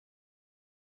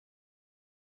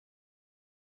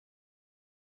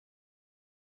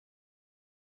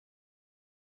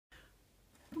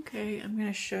Okay, I'm going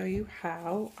to show you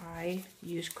how I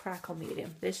use Crackle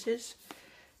Medium. This is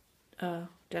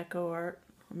Deco Art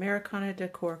Americana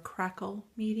Decor Crackle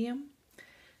Medium.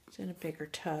 It's in a bigger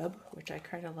tub, which I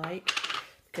kind of like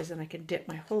because then I can dip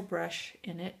my whole brush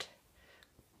in it,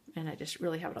 and I just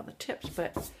really have it on the tips.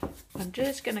 But I'm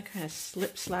just going to kind of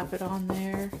slap it on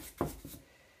there.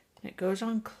 And it goes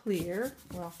on clear,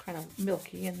 well, kind of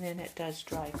milky, and then it does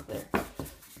dry clear.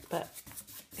 But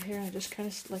here I just kind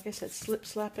of, like I said,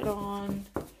 slap it on.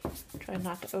 Try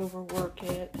not to overwork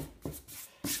it.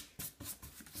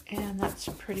 And that's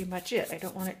pretty much it. I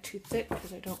don't want it too thick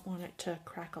because I don't want it to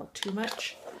crackle too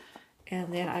much.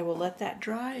 And then I will let that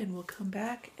dry and we'll come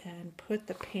back and put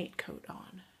the paint coat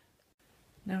on.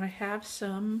 Now I have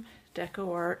some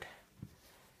Deco Art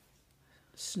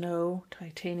Snow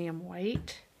Titanium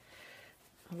White.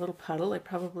 A little puddle. I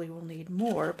probably will need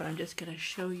more, but I'm just going to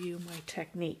show you my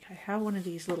technique. I have one of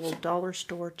these little dollar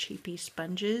store cheapy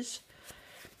sponges,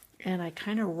 and I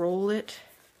kind of roll it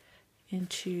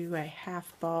into a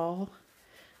half ball,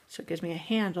 so it gives me a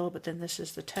handle, but then this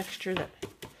is the texture that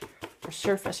for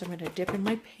surface. I'm going to dip in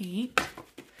my paint,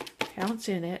 pounce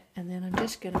in it, and then I'm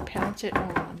just going to pounce it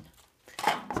on.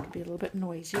 It's going to be a little bit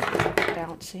noisy because I'm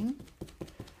bouncing,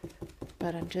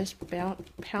 but I'm just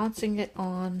pouncing it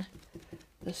on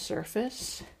the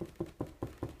surface,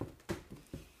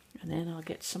 and then I'll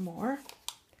get some more.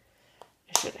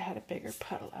 I should have had a bigger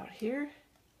puddle out here.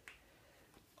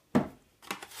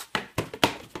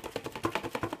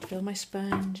 Fill my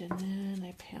sponge and then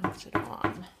I pounce it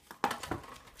on.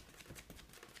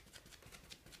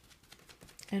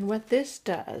 And what this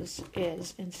does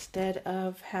is, instead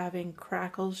of having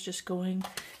crackles just going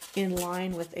in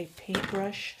line with a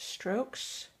paintbrush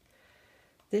strokes,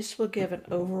 this will give an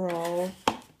overall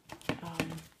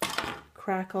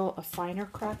crackle, a finer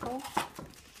crackle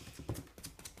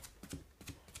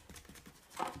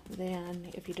than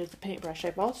if you did the paintbrush.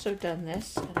 I've also done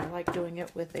this, and I like doing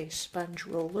it with a sponge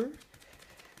roller,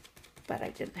 but I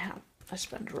didn't have a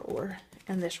sponge roller,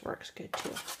 and this works good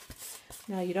too.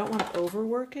 Now you don't want to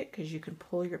overwork it because you can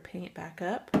pull your paint back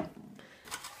up,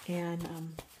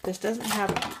 and this doesn't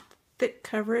have thick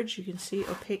coverage. You can see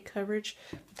opaque coverage,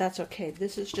 but that's okay.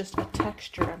 This is just a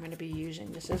texture I'm going to be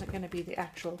using. This isn't going to be the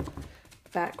actual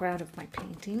background of my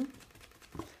painting.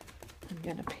 I'm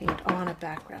going to paint on a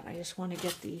background. I just want to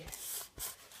get the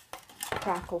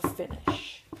crackle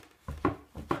finish. I'm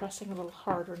pressing a little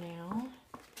harder now,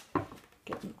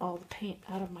 getting all the paint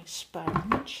out of my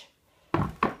sponge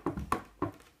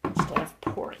instead of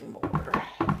pouring more.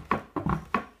 Let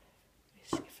me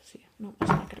see if I see. No, it's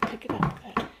not going to pick it up.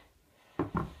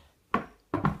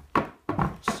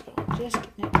 Just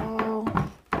getting it all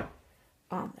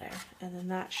on there, and then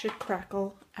that should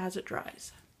crackle as it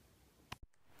dries.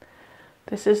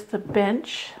 This is the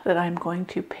bench that I'm going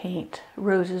to paint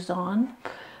roses on.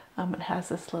 It has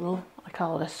this little, I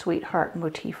call it a sweetheart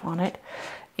motif on it,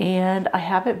 and I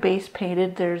have it base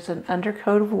painted. There's an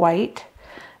undercoat of white,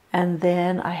 and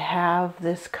then I have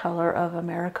this color of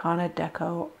Americana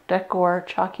Decor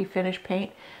Chalky Finish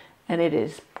paint, and it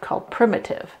is called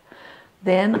Primitive.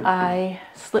 Then I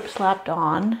slapped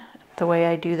on the way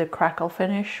I do the crackle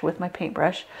finish with my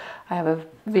paintbrush. I have a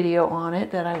video on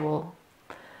it that I will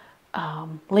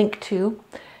link to,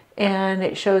 and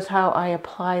it shows how I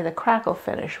apply the crackle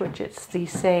finish, which it's the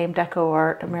same Deco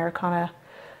Art Americana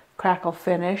crackle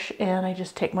finish, and I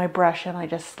just take my brush and I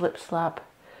just slap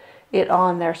it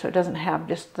on there so it doesn't have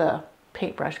just the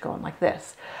paintbrush going like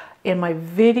this. In my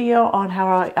video on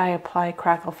how I apply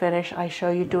crackle finish, I show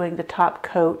you doing the top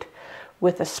coat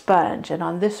with a sponge, and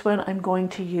on this one I'm going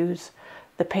to use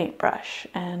the paintbrush,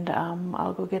 and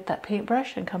I'll go get that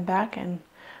paintbrush and come back and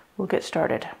we'll get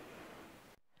started.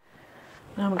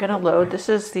 Now I'm going to load. This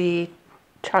is the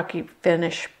Chalky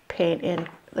Finish paint in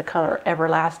the color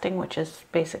Everlasting, which is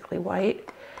basically white,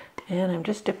 and I'm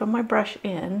just dipping my brush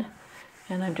in,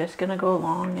 and I'm just going to go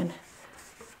along and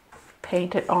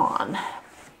paint it on.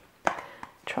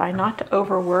 Try not to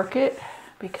overwork it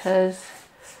because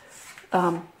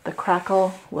the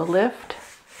crackle will lift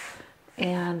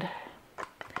and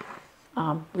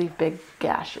leave big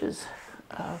gashes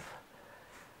of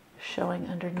showing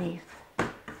underneath.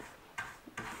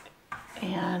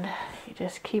 And you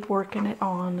just keep working it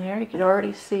on there. You can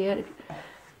already see it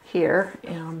here.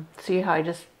 See how I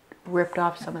just ripped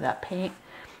off some of that paint?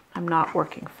 I'm not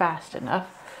working fast enough.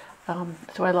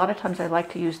 So a lot of times I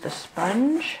like to use the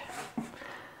sponge.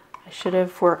 I should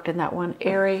have worked in that one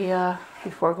area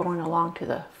before going along to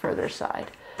the further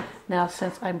side. Now,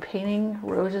 since I'm painting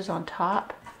roses on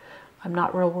top, I'm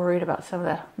not real worried about some of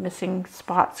the missing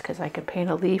spots because I could paint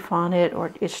a leaf on it,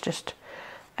 or it's just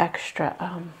extra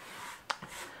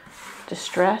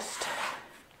distressed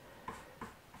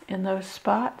in those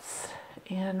spots.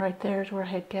 And right there is where I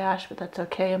had gash, but that's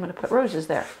okay. I'm going to put roses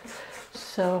there.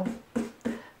 So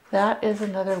that is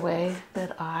another way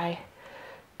that I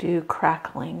do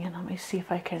crackling. And let me see if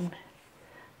I can,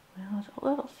 well, there's a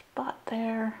little spot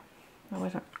there.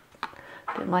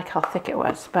 Didn't like how thick it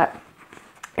was, but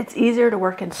it's easier to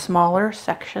work in smaller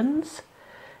sections.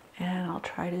 And I'll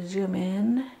try to zoom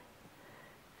in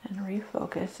and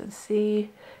refocus and see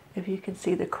if you can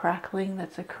see the crackling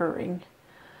that's occurring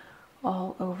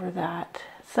all over that.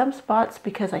 Some spots,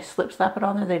 because I slip slap it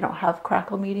on there, they don't have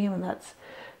crackle medium, and that's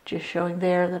just showing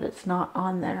there that it's not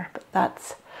on there. But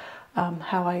that's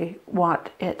how I want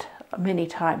it many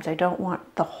times. I don't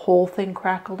want the whole thing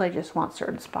crackled. I just want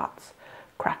certain spots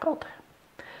crackled.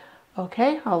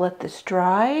 Okay, I'll let this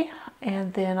dry,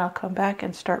 and then I'll come back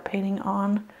and start painting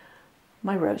on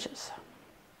my roses.